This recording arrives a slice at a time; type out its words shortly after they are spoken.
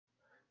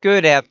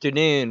Good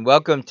afternoon.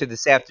 Welcome to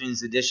this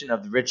afternoon's edition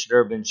of the Richard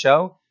Urban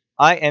Show.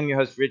 I am your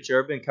host, Rich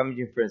Urban, coming to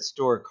you from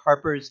historic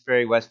Harpers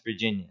Ferry, West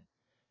Virginia.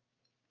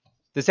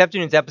 This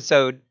afternoon's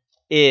episode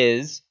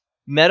is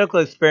Medical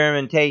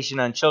Experimentation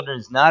on Children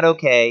is Not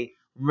Okay.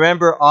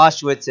 Remember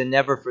Auschwitz and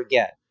Never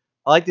Forget.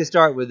 I'd like to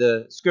start with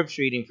a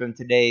scripture reading from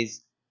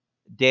today's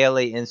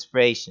daily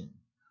inspiration.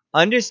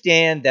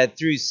 Understand that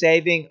through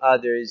saving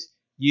others,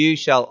 you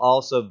shall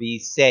also be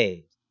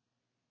saved.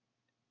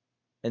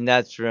 And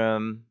that's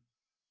from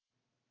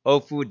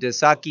Ofu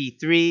Dasaki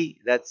 3,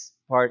 that's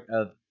part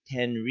of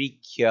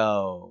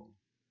Tenrikyo.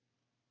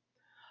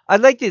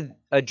 I'd like to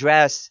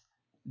address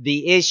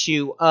the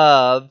issue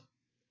of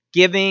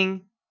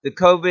giving the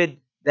COVID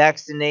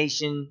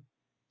vaccination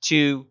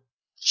to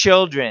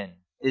children.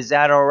 Is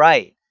that all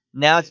right?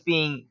 Now it's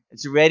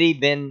already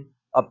been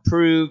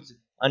approved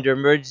under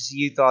emergency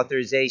use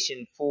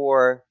authorization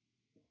for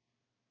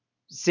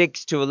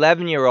 6 to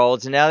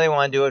 11-year-olds, and now they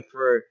want to do it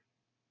for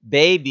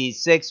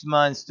babies 6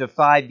 months to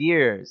 5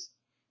 years.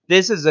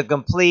 This is a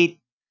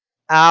complete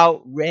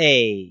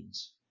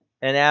outrage,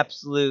 an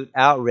absolute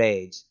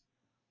outrage.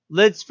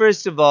 Let's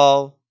first of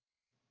all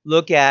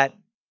look at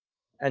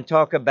and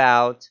talk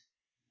about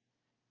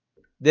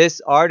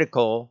this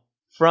article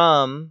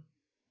from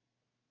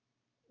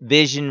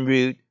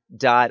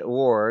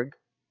visionroot.org,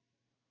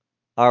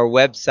 our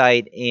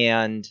website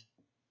and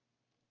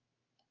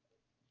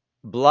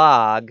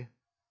blog,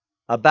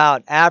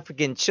 about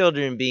African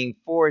children being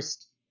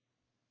forced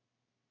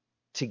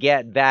to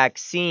get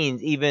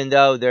vaccines even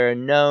though they're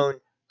known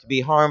to be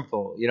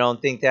harmful. You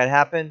don't think that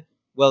happened?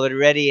 Well, it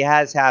already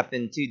has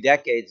happened 2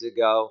 decades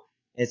ago.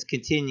 It's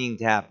continuing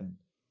to happen.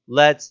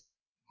 Let's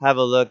have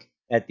a look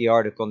at the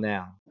article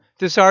now.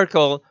 This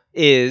article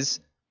is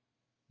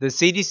the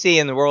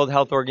CDC and the World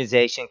Health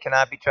Organization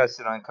cannot be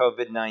trusted on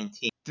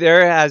COVID-19.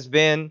 There has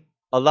been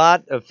a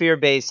lot of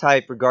fear-based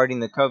hype regarding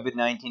the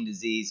COVID-19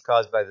 disease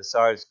caused by the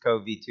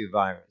SARS-CoV-2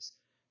 virus.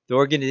 The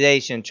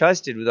organization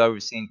trusted with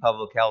overseeing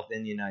public health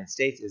in the United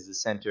States is the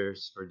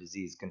Centers for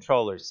Disease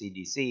Control, or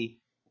CDC,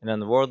 and on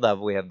the world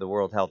level we have the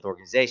World Health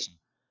Organization.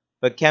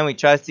 But can we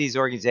trust these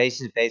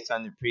organizations based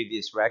on their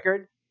previous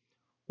record?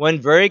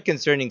 One very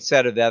concerning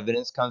set of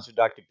evidence comes from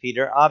Dr.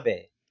 Peter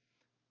Abe,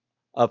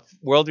 a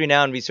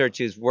world-renowned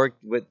researcher who's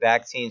worked with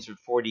vaccines for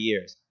 40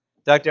 years.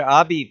 Dr.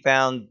 Abe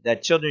found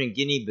that children in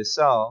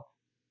Guinea-Bissau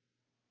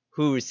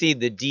who received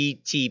the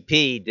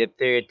DTP,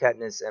 diphtheria,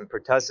 tetanus, and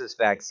pertussis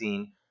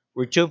vaccine,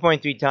 were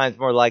 2.3 times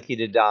more likely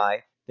to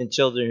die than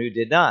children who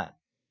did not.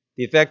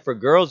 The effect for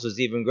girls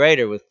was even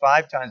greater, with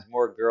 5 times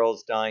more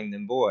girls dying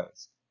than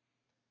boys.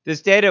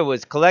 This data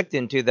was collected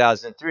in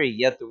 2003,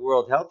 yet the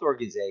World Health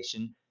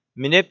Organization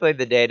manipulated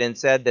the data and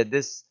said that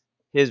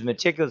his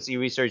meticulously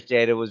researched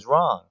data was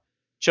wrong.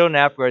 Children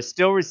in Africa are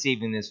still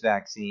receiving this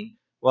vaccine,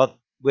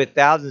 with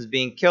thousands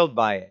being killed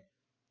by it.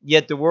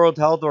 Yet the World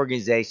Health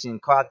Organization,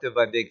 caught up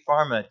by Big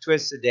Pharma,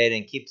 twists the data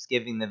and keeps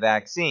giving the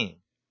vaccine.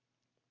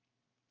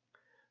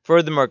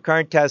 Furthermore,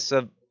 current tests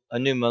of a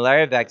new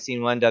malaria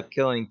vaccine will end up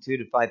killing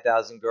 2,000 to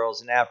 5,000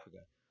 girls in Africa.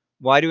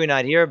 Why do we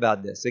not hear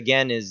about this?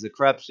 Again, is the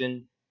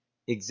corruption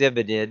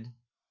exhibited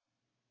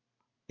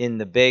in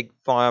the Big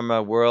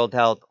Pharma World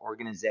Health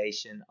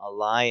Organization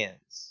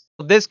alliance.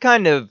 This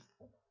kind of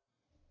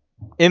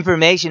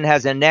information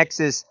has a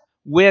nexus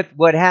with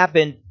what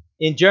happened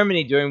in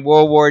Germany during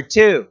World War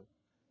II.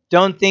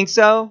 Don't think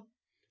so?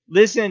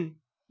 Listen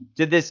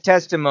to this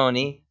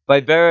testimony by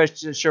Vera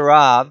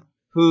Sharav,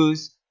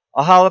 who's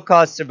a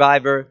Holocaust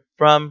survivor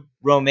from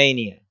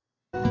Romania.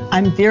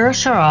 I'm Vera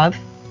Sharav,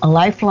 a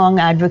lifelong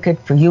advocate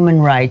for human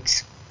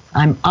rights.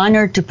 I'm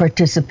honored to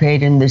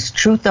participate in this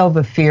Truth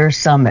Over Fear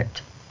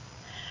Summit.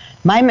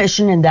 My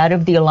mission and that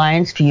of the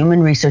Alliance for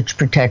Human Research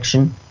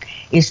Protection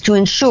is to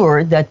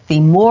ensure that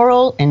the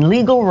moral and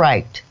legal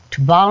right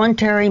to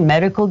voluntary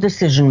medical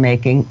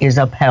decision-making is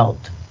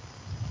upheld.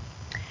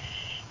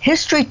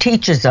 History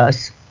teaches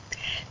us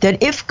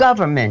that if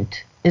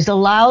government is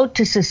allowed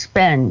to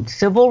suspend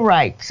civil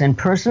rights and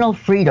personal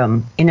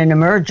freedom in an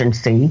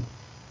emergency,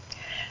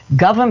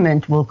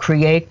 government will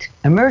create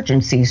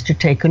emergencies to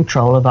take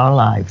control of our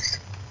lives.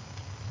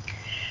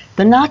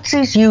 The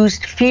Nazis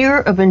used fear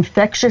of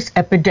infectious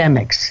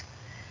epidemics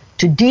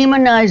to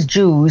demonize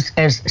Jews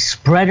as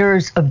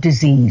spreaders of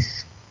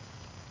disease.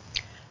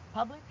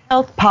 Public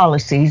health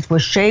policies were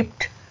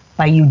shaped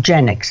by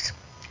eugenics,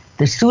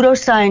 the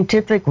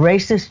pseudoscientific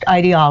racist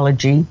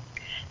ideology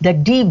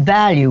that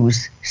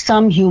devalues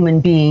some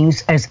human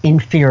beings as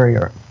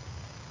inferior.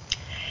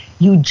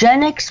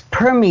 Eugenics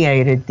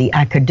permeated the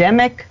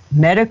academic,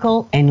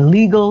 medical, and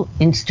legal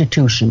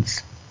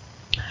institutions.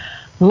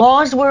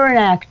 Laws were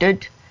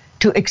enacted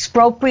to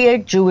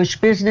expropriate Jewish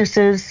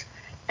businesses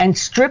and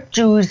strip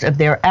Jews of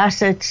their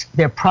assets,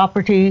 their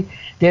property,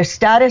 their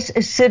status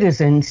as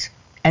citizens,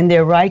 and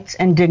their rights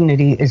and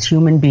dignity as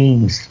human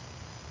beings.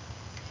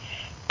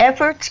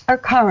 Efforts are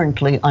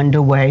currently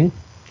underway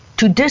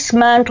to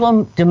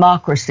dismantle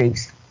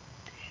democracies.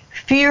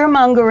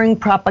 Fear-mongering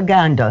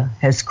propaganda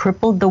has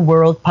crippled the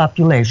world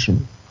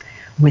population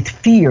with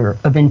fear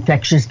of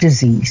infectious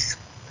disease.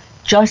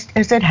 just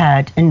as it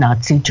had in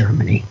Nazi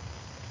Germany.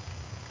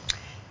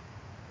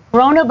 The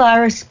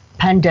coronavirus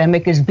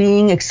pandemic is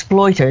being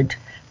exploited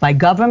by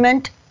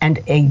government and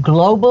a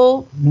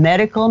global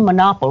medical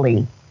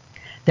monopoly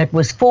that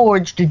was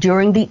forged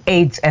during the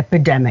AIDS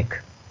epidemic.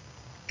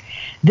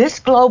 This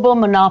global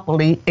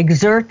monopoly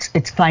exerts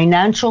its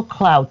financial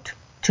clout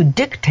to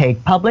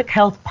dictate public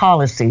health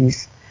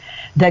policies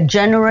that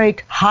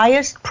generate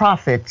highest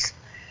profits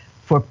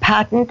for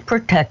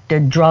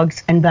patent-protected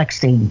drugs and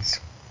vaccines.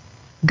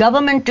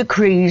 Government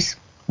decrees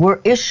were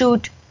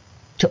issued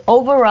to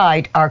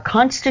override our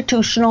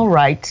constitutional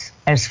rights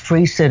as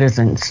free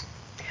citizens.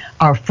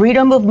 Our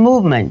freedom of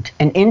movement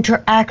and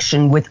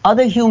interaction with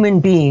other human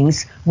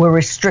beings were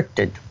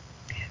restricted.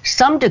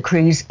 Some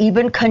decrees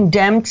even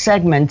condemned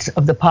segments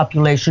of the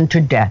population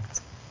to death.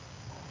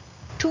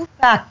 Two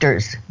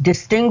factors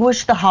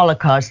distinguish the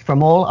Holocaust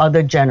from all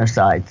other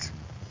genocides: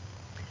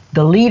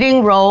 the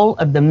leading role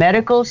of the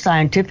medical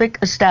scientific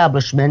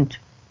establishment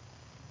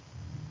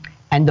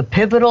and the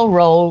pivotal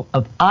role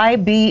of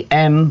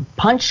IBM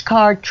punch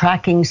card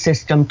tracking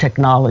system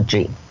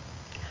technology.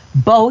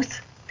 Both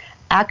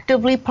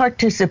actively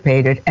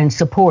participated and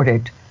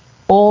supported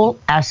all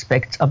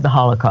aspects of the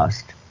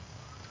Holocaust.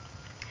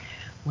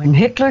 When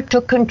Hitler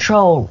took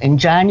control in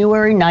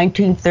January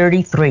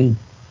 1933,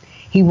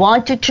 he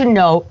wanted to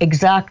know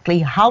exactly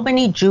how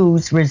many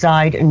Jews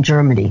reside in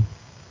Germany.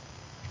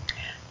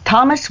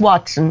 Thomas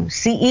Watson,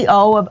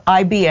 CEO of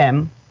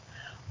IBM,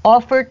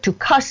 offered to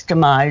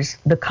customize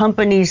the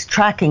company's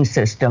tracking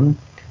system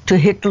to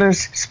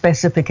Hitler's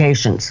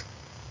specifications.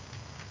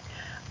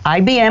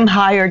 IBM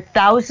hired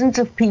thousands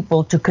of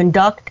people to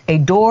conduct a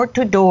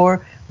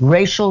door-to-door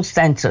racial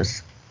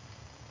census.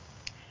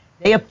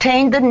 They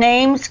obtained the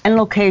names and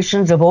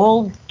locations of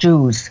all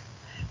Jews,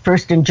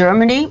 first in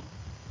Germany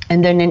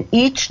and then in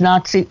each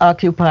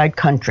Nazi-occupied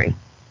country.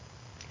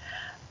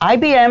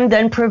 IBM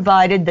then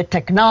provided the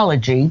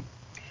technology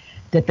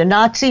that the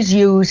Nazis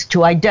used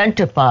to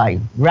identify,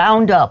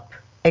 round up,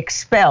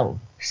 expel,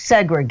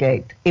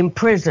 segregate,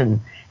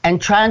 imprison,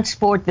 and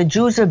transport the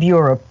Jews of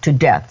Europe to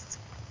death.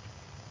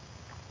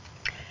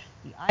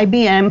 The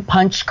IBM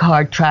punch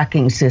card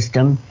tracking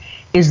system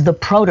is the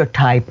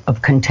prototype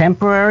of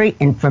contemporary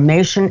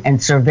information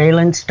and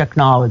surveillance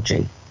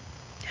technology.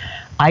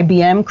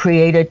 IBM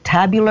created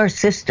tabular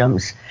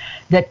systems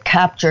that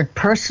captured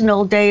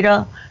personal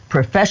data,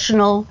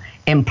 professional,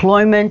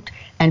 employment,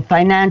 and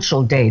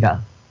financial data.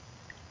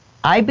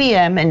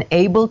 IBM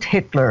enabled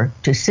Hitler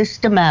to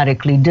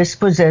systematically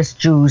dispossess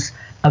Jews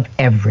of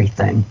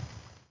everything.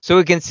 So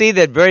we can see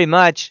that very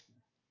much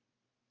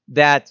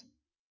that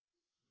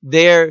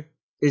there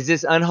is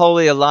this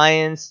unholy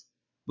alliance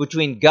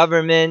between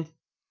government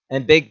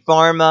and big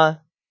pharma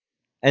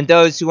and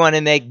those who want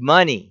to make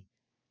money.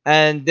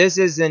 And this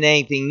isn't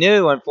anything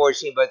new,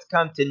 unfortunately, but it's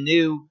come to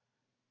new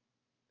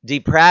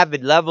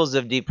depraved levels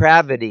of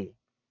depravity.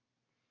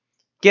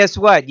 Guess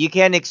what? You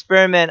can't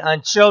experiment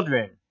on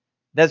children.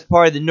 That's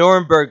part of the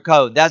Nuremberg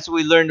Code. That's what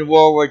we learned in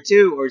World War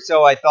II, or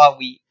so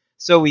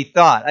we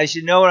thought. I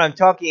should know what I'm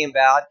talking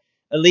about.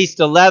 At least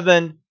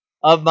 11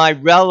 of my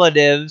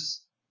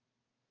relatives,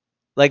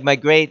 like my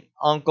great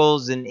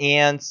uncles and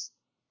aunts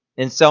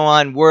and so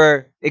on,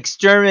 were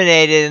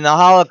exterminated in the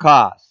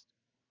Holocaust.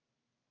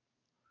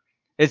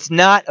 It's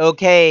not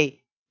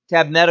okay to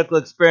have medical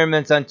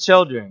experiments on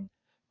children.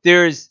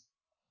 There's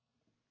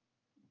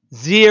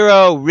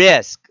zero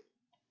risk.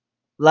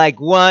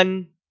 Like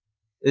one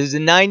is a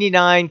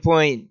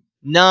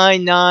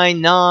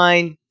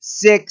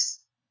 99.9996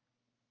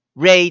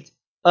 rate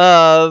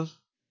of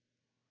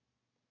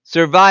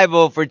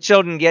survival for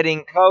children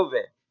getting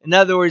COVID. In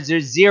other words,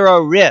 there's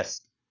zero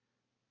risk.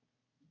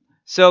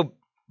 So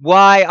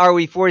why are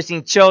we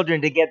forcing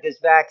children to get this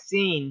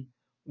vaccine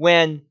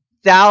when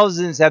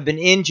thousands have been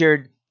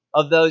injured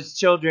of those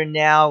children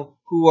now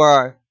who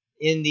are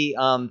in the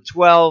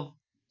 12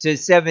 to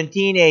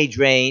 17 age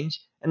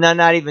range? And I'm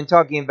not even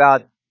talking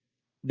about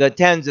the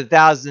tens of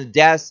thousands of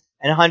deaths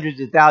and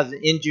hundreds of thousands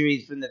of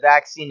injuries from the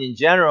vaccine in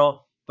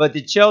general, but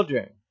the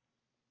children.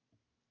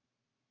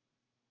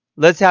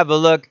 Let's have a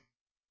look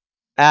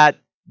at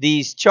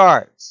these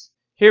charts.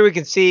 Here we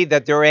can see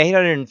that there are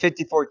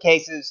 854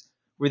 cases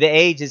where the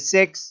age is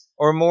 6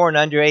 or more and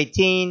under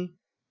 18,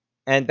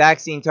 and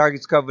vaccine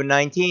targets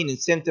COVID-19, and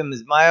symptom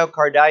is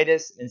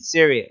myocarditis and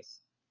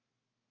serious.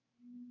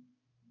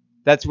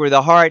 That's where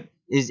the heart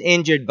is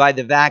injured by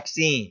the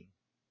vaccine.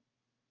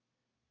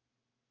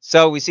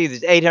 So we see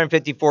there's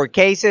 854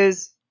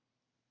 cases.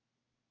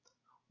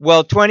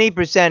 Well,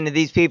 20% of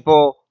these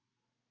people,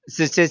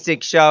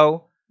 statistics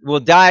show, will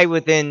die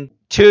within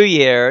 2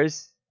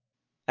 years.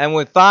 And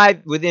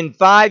within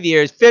 5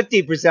 years,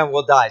 50%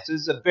 will die. So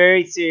this is a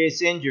very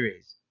serious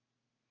injuries.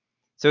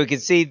 So we can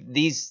see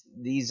these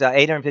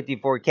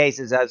 854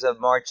 cases as of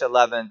March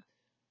 11th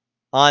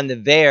on the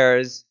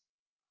VAERS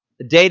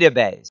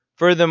database.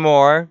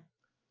 Furthermore,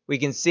 we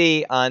can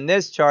see on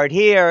this chart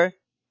here,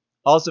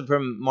 also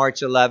from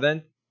March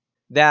 11th,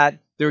 that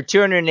there were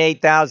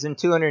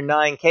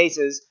 208,209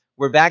 cases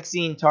where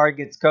vaccine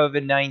targets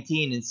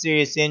COVID-19 and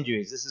serious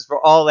injuries. This is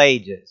for all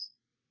ages.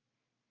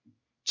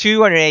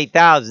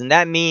 208,000.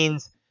 That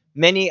means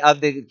many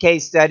of the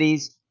case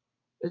studies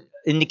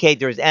indicate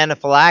there's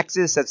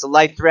anaphylaxis. That's a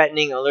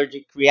life-threatening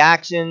allergic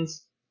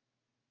reactions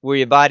where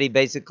your body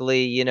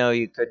basically,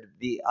 you could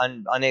be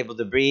unable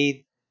to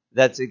breathe.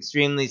 That's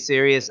extremely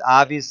serious,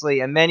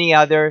 obviously, and many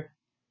other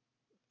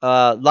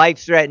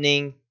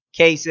life-threatening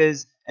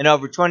cases, and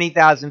over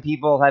 20,000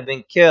 people have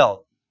been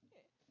killed.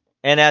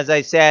 And as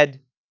I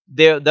said,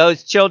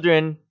 those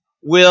children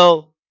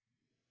will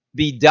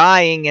be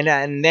dying,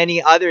 and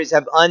many others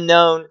have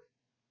unknown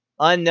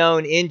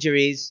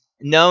injuries,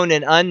 known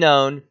and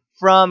unknown,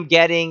 from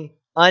getting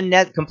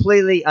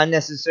completely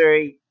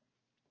unnecessary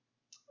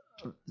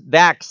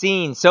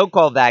vaccine,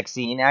 so-called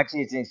vaccine.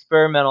 Actually, it's an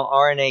experimental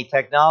RNA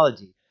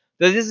technology.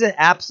 So this is an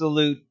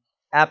absolute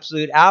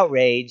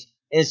outrage,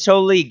 and it's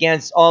totally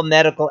against all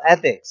medical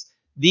ethics.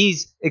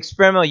 These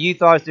experimental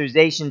youth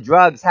authorization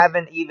drugs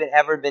haven't even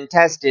ever been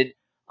tested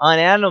on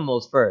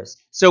animals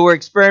first. So we're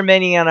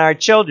experimenting on our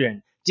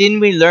children. Didn't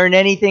we learn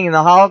anything in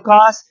the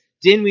Holocaust?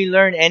 Didn't we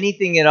learn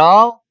anything at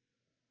all?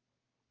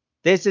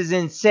 This is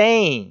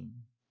insane.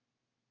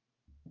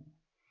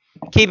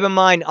 Keep in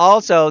mind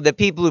also that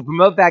people who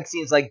promote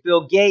vaccines, like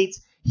Bill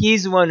Gates,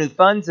 he's the one who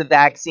funds the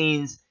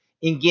vaccines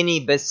in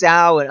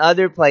Guinea-Bissau and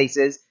other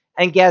places.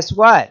 And guess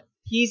what?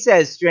 He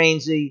says,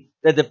 strangely,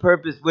 that the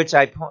purpose, which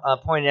I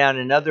pointed out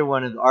in another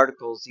one of the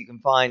articles you can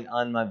find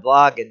on my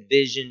blog at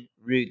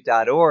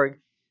visionroot.org,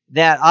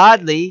 that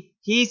oddly,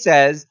 he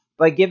says,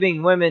 by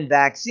giving women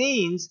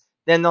vaccines,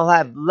 then they'll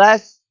have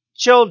less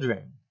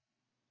children.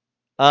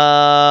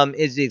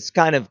 Is it's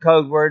kind of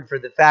code word for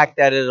the fact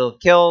that it'll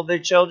kill their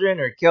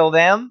children or kill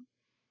them,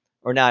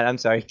 or not. I'm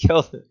sorry,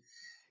 kill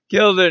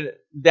the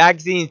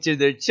vaccines to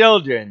their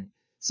children.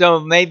 So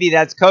maybe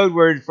that's code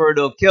word for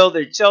it'll kill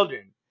their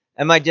children.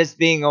 Am I just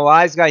being a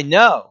wise guy?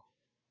 No.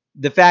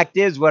 The fact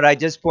is, what I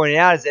just pointed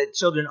out is that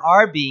children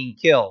are being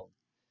killed.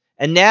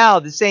 And now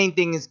the same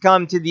thing has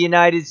come to the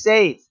United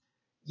States.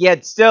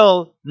 Yet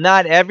still,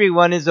 not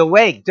everyone is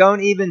awake.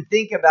 Don't even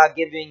think about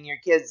giving your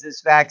kids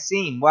this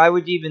vaccine. Why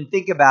would you even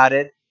think about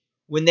it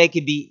when they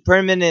could be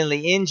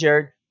permanently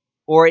injured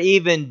or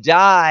even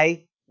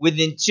die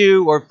within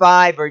 2 or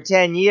 5 or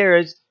 10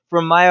 years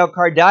from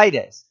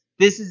myocarditis?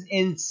 This is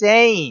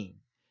insane.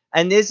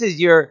 And this is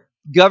your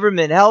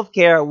government health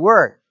care at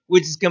work,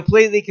 which is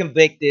completely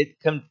conflicted,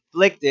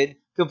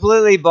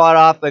 completely bought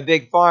off by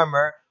Big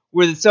Pharma,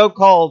 where the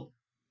so-called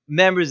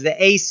members of the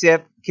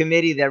ACIP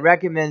committee that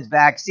recommends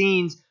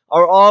vaccines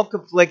are all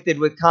conflicted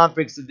with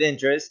conflicts of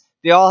interest.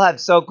 They all have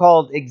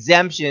so-called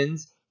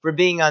exemptions for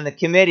being on the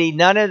committee.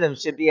 None of them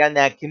should be on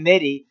that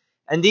committee.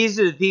 And these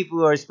are the people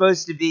who are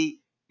supposed to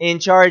be in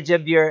charge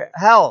of your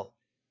health.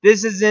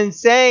 This is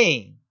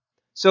insane.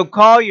 So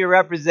call your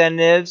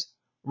representatives,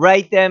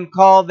 write them,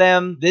 call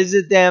them,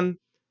 visit them,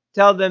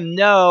 tell them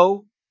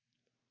no,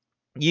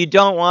 you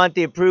don't want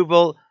the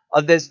approval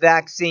of this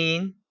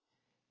vaccine.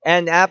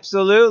 And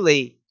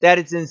absolutely, that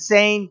it's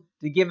insane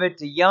to give it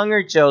to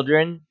younger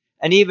children,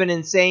 and even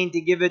insane to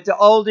give it to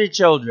older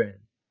children.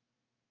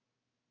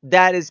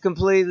 That is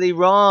completely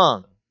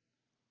wrong.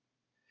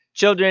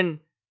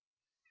 Children,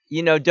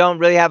 don't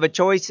really have a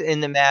choice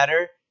in the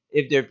matter.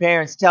 If their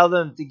parents tell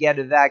them to get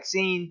a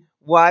vaccine,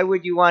 why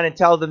would you want to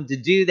tell them to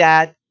do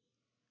that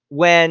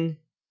when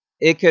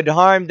it could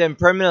harm them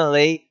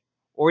permanently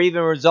or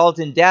even result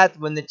in death,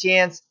 when the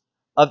chance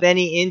of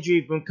any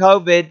injury from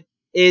COVID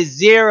is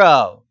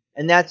zero?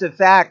 And that's a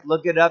fact.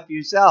 Look it up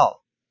yourself.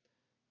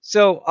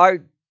 So our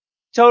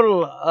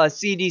total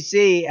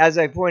CDC, as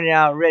I pointed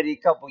out already a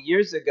couple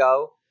years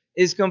ago,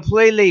 is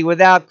completely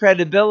without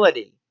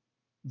credibility.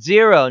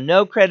 Zero,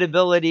 no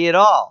credibility at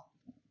all.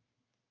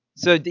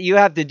 So you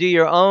have to do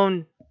your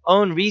own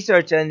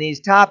research on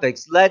these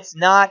topics. Let's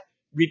not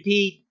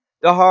repeat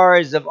the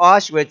horrors of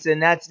Auschwitz,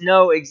 and that's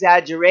no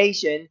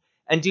exaggeration,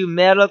 and do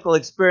medical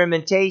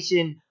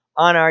experimentation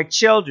on our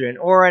children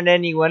or on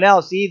anyone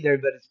else either,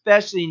 but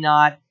especially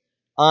not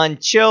on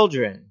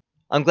children.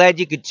 I'm glad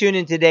you could tune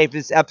in today for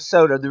this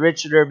episode of the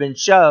Richard Urban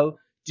Show.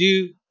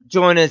 Do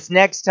join us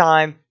next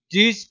time.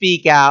 Do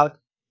speak out.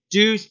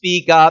 Do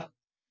speak up.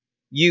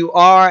 You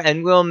are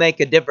and will make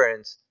a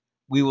difference.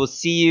 We will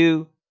see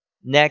you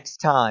next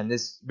time.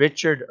 This is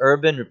Richard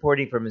Urban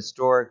reporting from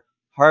historic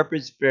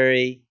Harpers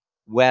Ferry,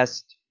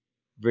 West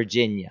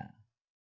Virginia.